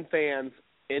II Men fans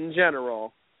in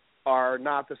general are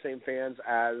not the same fans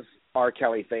as R.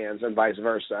 Kelly fans, and vice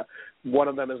versa. One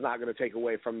of them is not going to take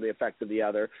away from the effect of the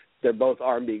other. They're both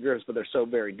R&B groups, but they're so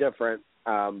very different.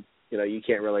 You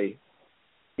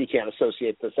can't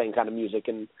associate the same kind of music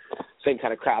and same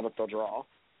kind of crowd that they'll draw.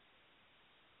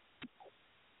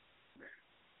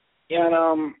 Yeah,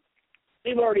 and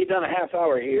we've already done a half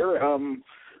hour here.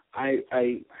 I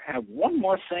have one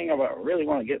more thing I really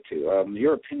want to get to,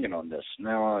 your opinion on this.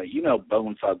 Now,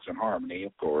 Bone Thugs and Harmony,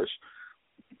 of course.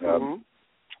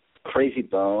 Crazy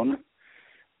Bone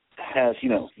has, you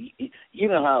know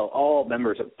how all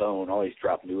members of Bone always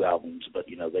drop new albums, but,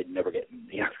 they never get,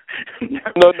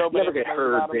 never get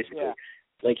heard, basically. Yeah.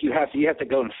 Like you have to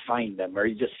go and find them, or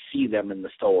you just see them in the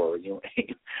store, or you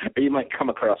might come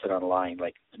across it online.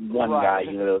 Like one guy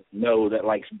know that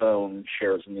likes Bone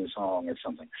shares a new song or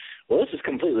something. Well, this is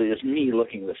completely just me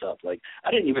looking this up. Like I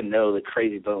didn't even know that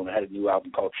Crazy Bone had a new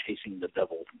album called Chasing the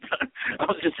Devil. I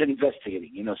was just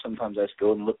investigating. Sometimes I just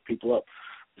go and look people up.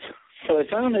 So I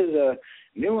found his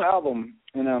new album,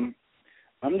 and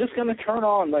I'm just gonna turn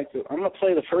on I'm gonna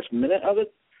play the first minute of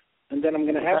it. And then I'm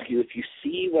going to ask you if you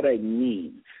see what I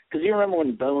mean. Because you remember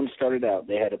when Bone started out,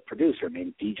 they had a producer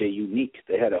named DJ Unique.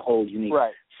 They had a whole unique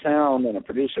sound and a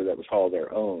producer that was all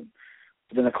their own.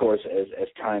 But then, of course, as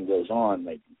time goes on,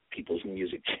 people's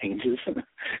music changes.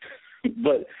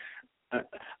 But I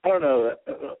don't know.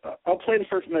 I'll play the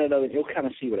first minute of it. You'll kind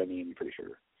of see what I mean, I'm pretty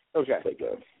sure. Okay.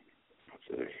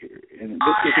 And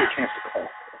this gives you a chance to call.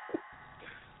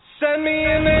 Send me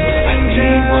an angel. I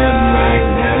need one right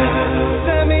now.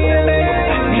 Send me an angel.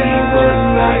 I need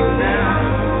one right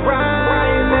now.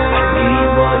 Right now. I need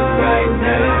one right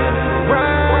now.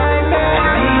 Right now.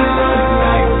 I need one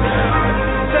right now.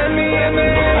 Send me an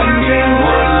angel. I need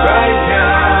one right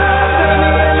now. Send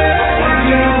me an angel. I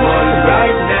need one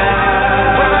right now.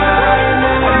 Right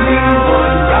now. I need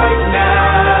one right now.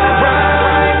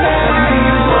 Right now. I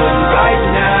need one right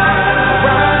now.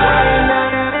 Right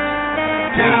now.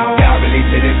 Now, got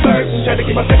released it first. Trying to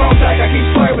keep myself on track.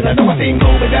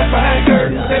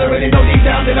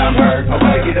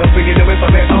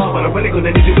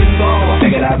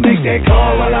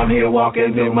 door while I'm here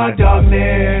walking through my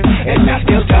darkness. And I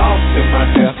still talk to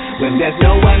myself when there's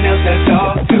no one else to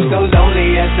talk to. So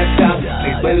lonely at the top,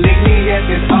 please believe me, yes,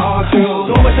 it's all true.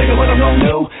 So I'ma take it what I'm gonna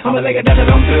do, I'ma lay it down that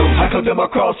I'm through. I come to my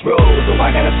crossroads, so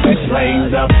I gotta switch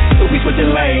lanes up. So we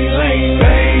switching lanes.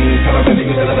 Come on, baby,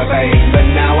 you feel the pain. But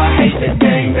now I hate the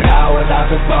game, but how was I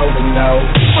supposed to know?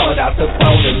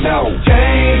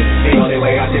 Change, the only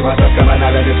way I see myself coming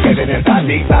out of this craziness, I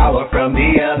need power from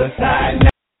the other side.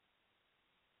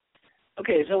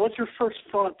 Okay, so what's your first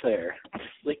thought there?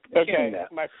 Okay,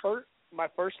 my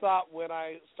first thought when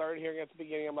I started hearing it at the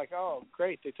beginning, I'm like, oh,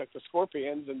 great, they took the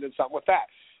Scorpions and did something with that.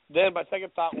 Then my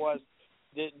second thought was,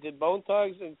 did Bone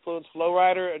Thugs influence Flow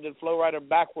Rider, or did Flow Rider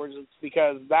backwards? It's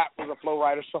because that was a Flow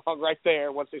Rider song right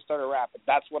there once they started rapping.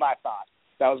 That's what I thought.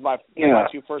 That was my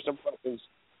two first impressions.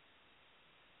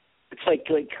 It's like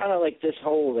kind of like this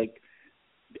whole like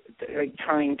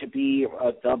trying to be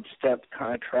a dubstep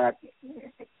kind of track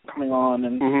coming on,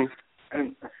 and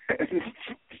and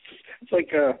it's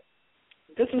like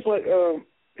this is like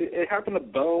it happened to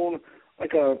Bone.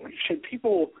 Like should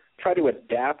people try to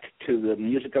adapt to the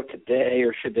music of today,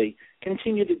 or should they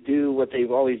continue to do what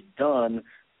they've always done?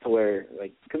 To where,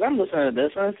 like, because I'm listening to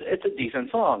this, and it's a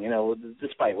decent song, you know,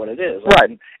 despite what it is. Like,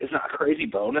 right. It's not Crazy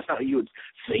Bone. It's not what you would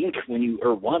think when you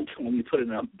put it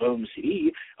in a Bone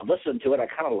CD. I'm listening to it. I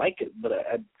kind of like it, but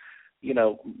I'd,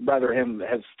 rather him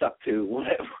have stuck to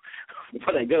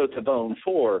what I go to Bone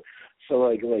for. So,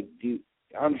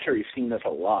 I'm sure you've seen this a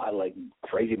lot. Like,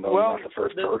 Crazy Bone, not the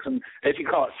first person. If you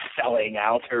call it selling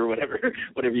out or whatever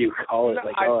you call it,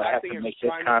 I have to make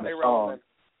this kind of song.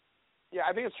 Yeah,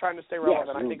 I think it's trying to stay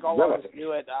relevant. I think all of us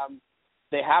do it.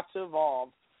 They have to evolve,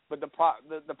 but the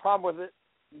problem with it,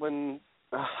 when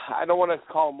I don't want to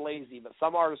call them lazy, but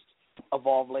some artists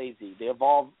evolve lazy. They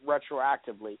evolve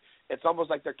retroactively. It's almost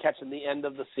like they're catching the end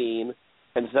of the scene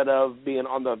instead of being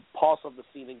on the pulse of the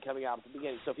scene and coming out at the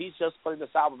beginning. So if he's just putting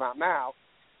this album out now,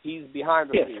 he's behind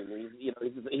the scene.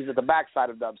 He's at the backside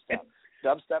of dubstep.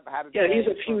 Dubstep had it. Yeah, he's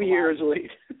a few years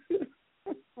late.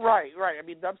 Right. I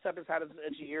mean, dubstep has had its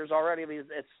itchy years already. I mean,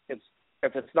 it's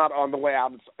if it's not on the way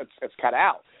out, it's cut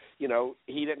out.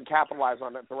 He didn't capitalize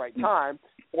on it at the right time,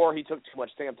 or he took too much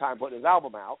damn time putting his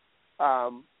album out.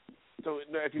 So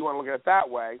if you want to look at it that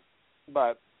way,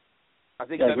 but I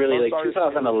think that's really like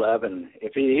 2011.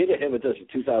 If he hit it with this in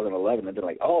 2011, they'd be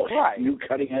like, oh, new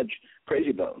cutting edge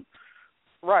Crazy Bone.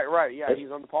 Right. Yeah, he's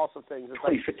on the pulse of things. It's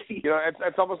like,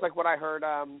 it's almost like what I heard.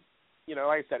 Like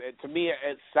I said, to me,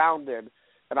 it sounded.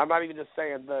 And I'm not even just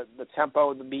saying the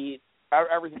tempo, the beat,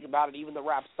 everything about it, even the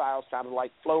rap style sounded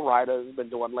like Flow Rider has been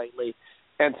doing lately.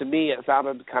 And to me, it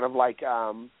sounded kind of like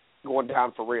Going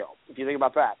Down for Real. If you think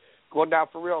about that. Going Down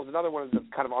for Real is another one that's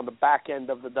kind of on the back end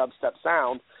of the dubstep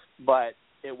sound, but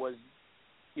it was,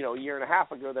 a year and a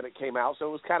half ago that it came out, so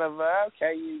it was kind of,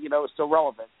 it's still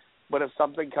relevant. But if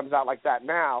something comes out like that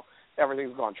now,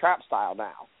 everything's gone trap style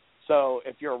now. So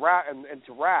if you're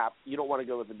into rap, you don't want to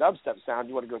go with the dubstep sound,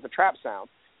 you want to go with the trap sound.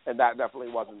 And that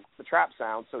definitely wasn't the trap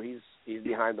sound, so he's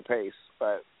behind the pace.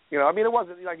 But, it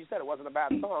wasn't, like you said, it wasn't a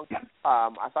bad song.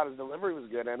 I thought his delivery was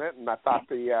good in it, and I thought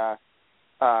the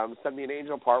Send Me an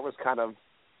Angel part was kind of,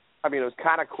 it was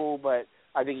kind of cool, but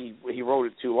I think he wrote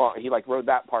it too long. He, wrote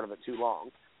that part of it too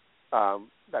long.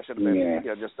 That should have been,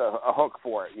 just a hook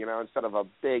for it, instead of a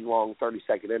big, long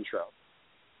 30-second intro.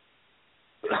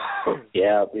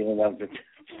 Yeah,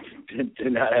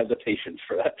 did not have the patience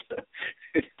for that.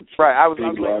 Right, I was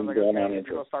waiting, is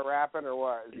he going to start rapping or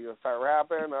what? Is he going to start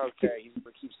rapping? Okay, he's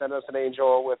going to keep sending us an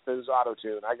angel with his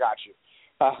auto-tune. I got you.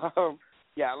 Too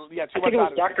much. I think it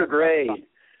was Dr. Dre.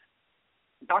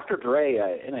 Dr. Dre,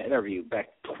 in an interview back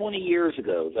 20 years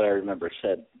ago that I remember,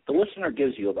 said, the listener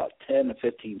gives you about 10 to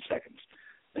 15 seconds.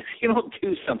 If you don't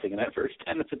do something in that first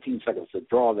 10 to 15 seconds to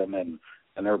draw them in,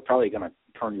 and they're probably going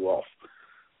to turn you off.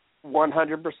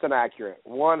 100% accurate.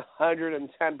 110%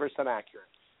 accurate.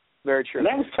 Very true. And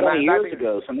that was 20 years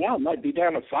ago, so now it might be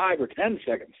down to 5 or 10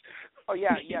 seconds. Oh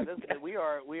yeah. We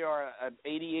are an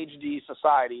ADHD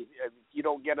society. If you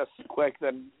don't get us quick,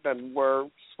 then we're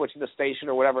switching the station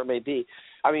or whatever it may be.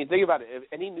 I mean, think about it. If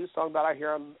any new song that I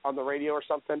hear on the radio or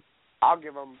something, I'll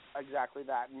give them exactly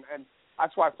that, and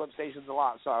that's why I flip stations a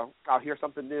lot. So I'll hear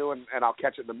something new and I'll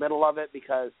catch it in the middle of it,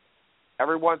 because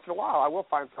every once in a while I will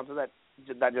find something that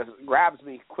just grabs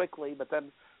me quickly, but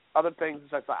then other things,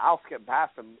 it's like I'll skip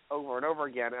past them over and over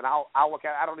again, and I'll look at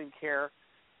it. I don't even care.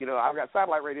 I've got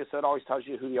satellite radio, so it always tells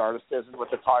you who the artist is and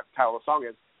what the title of the song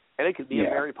is, and it could be a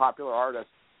very popular artist,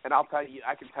 and I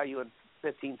can tell you in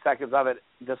 15 seconds of it,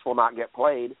 this will not get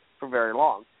played for very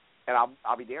long, and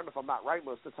I'll be damned if I'm not right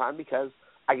most of the time, because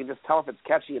I can just tell if it's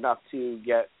catchy enough to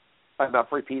get enough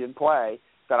repeated play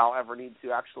that I'll ever need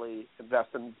to actually invest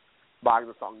in buying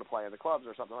the song to play in the clubs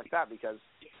or something like that, because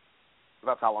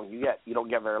that's how long you get. You don't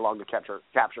get very long to capture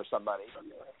somebody.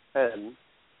 And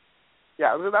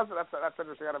yeah, that's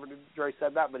interesting. I never knew Dre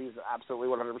said that, but he's absolutely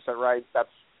 100% right. That's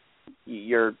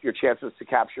your chances to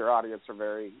capture your audience are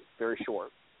very, very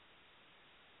short.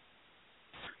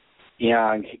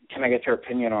 Yeah, can I get your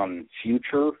opinion on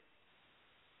Future?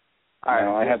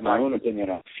 I have my own opinion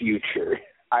on Future.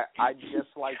 I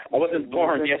dislike. I wasn't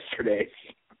born yesterday,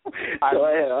 so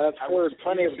I've heard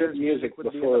plenty of good music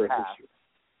before.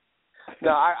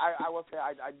 No, I will say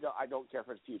I don't care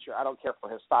for his Future. I don't care for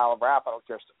his style of rap. I don't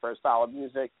care for his style of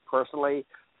music personally.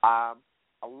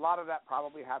 A lot of that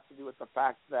probably has to do with the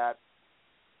fact that,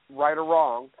 right or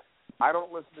wrong, I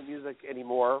don't listen to music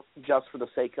anymore just for the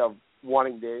sake of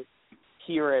wanting to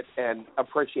hear it and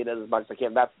appreciate it as much as I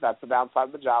can. That's the downside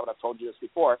of the job, and I've told you this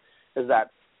before, is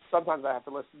that sometimes I have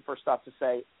to listen for stuff to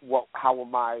say, how will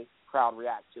my crowd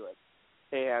react to it?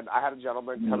 And I had a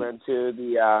gentleman come into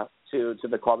the to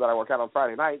the club that I work at on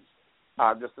Friday nights,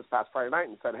 just this past Friday night,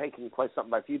 and said, "Hey, can you play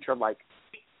something by Future?" I'm like,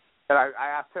 and I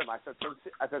asked him, I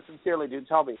said, sincerely, dude,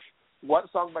 tell me, what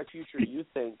song by Future do you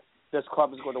think this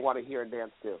club is going to want to hear and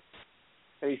dance to?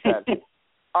 And he said,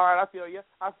 all right, I feel you.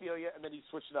 And then he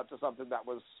switched it up to something that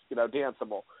was,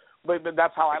 danceable. But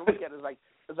that's how I look at it.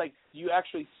 It's like, do you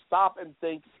actually stop and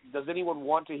think, does anyone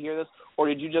want to hear this? Or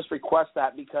did you just request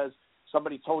that because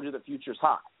somebody told you that Future's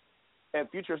hot? And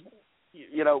Future's,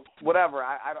 whatever.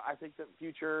 I think that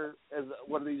Future is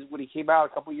one of these, when he came out a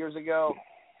couple years ago,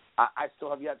 I still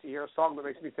have yet to hear a song that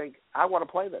makes me think, I want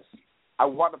to play this. I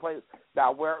want to play this.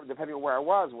 Now, depending on where I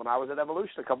was, when I was at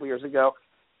Evolution a couple years ago,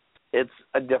 it's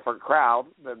a different crowd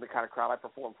than the kind of crowd I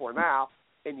perform for now.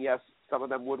 And yes, some of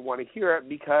them would want to hear it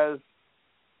because,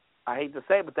 I hate to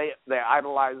say it, but they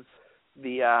idolize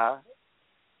the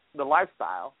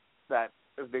lifestyle that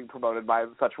is being promoted by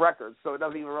such records. So it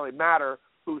doesn't even really matter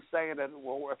who's saying it,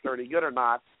 if they're any good or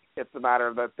not. It's the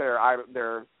matter that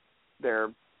they're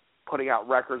putting out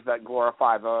records that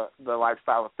glorify the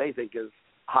lifestyle that they think is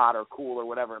hot or cool or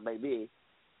whatever it may be.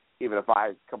 Even if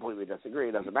I completely disagree,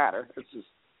 it doesn't matter. It's just,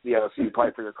 so you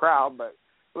play for your crowd. But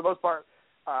for the most part,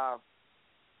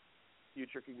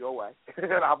 Future can go away,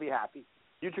 and I'll be happy.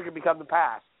 Future can become the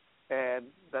past, and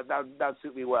that would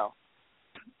suit me well.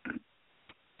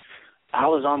 I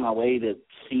was on my way to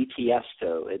see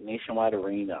Tiesto at Nationwide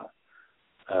Arena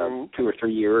 2 or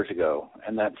 3 years ago,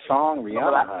 and that song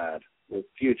Rihanna had with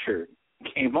Future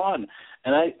came on,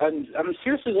 and I'm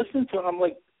seriously listening to it. And I'm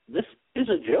like, this is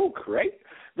a joke, right?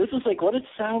 This is like what it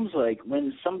sounds like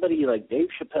when somebody like Dave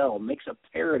Chappelle makes a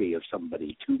parody of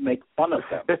somebody to make fun of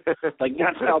them. Like,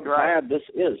 that's how bad this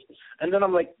is. And then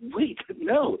I'm like, wait,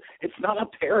 no, it's not a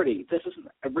parody. This is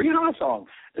a Rihanna song.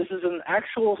 This is an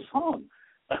actual song.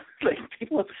 Like,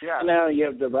 people. Yeah. Now you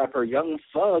have the rapper Young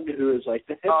Thug, who is like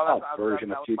the hip hop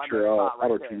version of Future,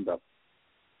 auto-tuned up.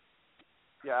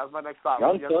 Yeah, that was my next thought.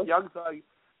 Young Thug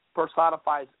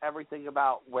personifies everything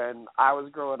about when I was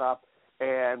growing up,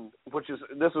 and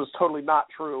this was totally not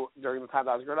true during the time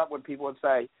that I was growing up, when people would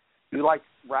say, "You like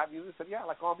rap music?" I said, "Yeah,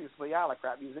 obviously, I like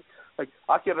rap music." Like,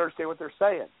 I can't understand what they're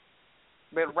saying.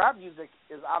 Man, rap music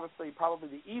is honestly probably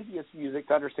the easiest music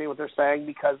to understand what they're saying,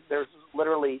 because there's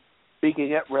literally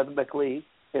speaking it rhythmically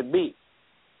in beat.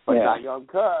 But not Young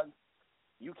Thug.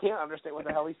 You can't understand what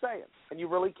the hell he's saying, and you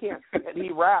really can't. And he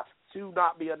raps to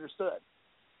not be understood.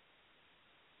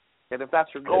 And if that's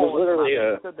your goal,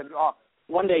 then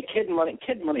one day Kid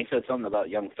Money said something about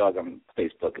Young Thug on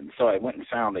Facebook, and so I went and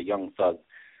found a Young Thug,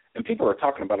 and people were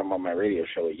talking about him on my radio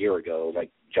show a year ago, like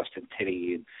Justin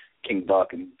Titty and King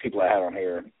Buck and people I had on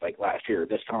here like last year at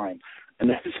this time. And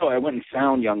then, so I went and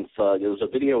found Young Thug. It was a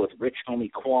video with Rich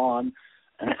Homie Quan.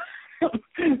 And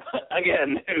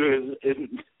again, it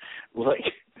isn't like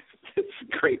it's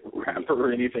a great rapper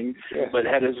or anything, but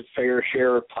had his fair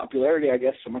share of popularity, I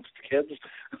guess, amongst the kids.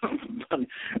 But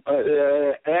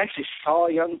I actually saw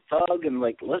Young Thug and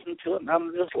like listened to it, and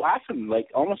I'm just laughing, like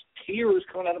almost tears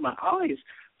coming out of my eyes,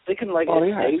 thinking like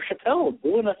it's Dave Chappelle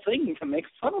doing a thing to make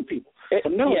fun of people. It's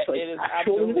like it is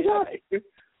actually the guy.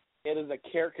 It is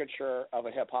a caricature of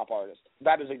a hip-hop artist.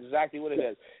 That is exactly what it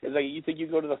is. It's like you think you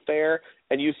go to the fair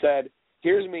and you said,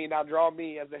 here's me, now draw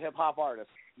me as a hip-hop artist.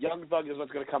 Young Thug is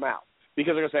what's going to come out.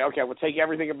 Because they're going to say, okay, I'm going to take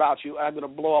everything about you, and I'm going to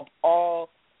blow up all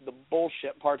the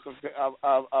bullshit parts of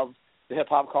the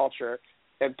hip-hop culture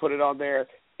and put it on there,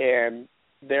 and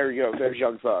there you go. There's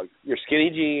Young Thug. Your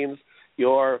skinny jeans,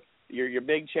 your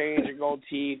big chains, your gold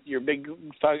teeth, your big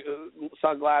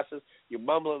sunglasses, your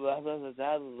mumbling,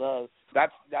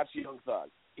 that's Young Thug.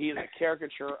 He is a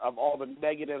caricature of all the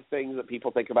negative things that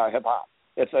people think about hip-hop.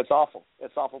 It's awful.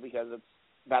 It's awful because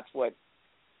that's what,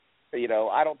 you know,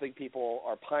 I don't think people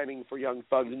are pining for Young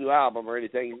Thug's new album or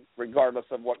anything, regardless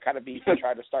of what kind of beef they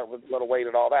try to start with Lil Wayne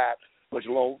and all that. Which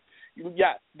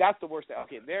that's the worst thing.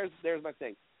 Okay, there's my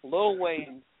thing. Lil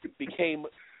Wayne became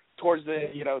towards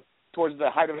the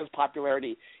height of his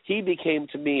popularity. He became,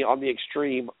 to me, on the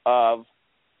extreme of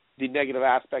the negative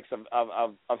aspects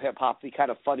of hip hop, the kind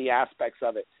of funny aspects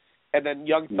of it. And then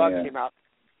Young Thug came out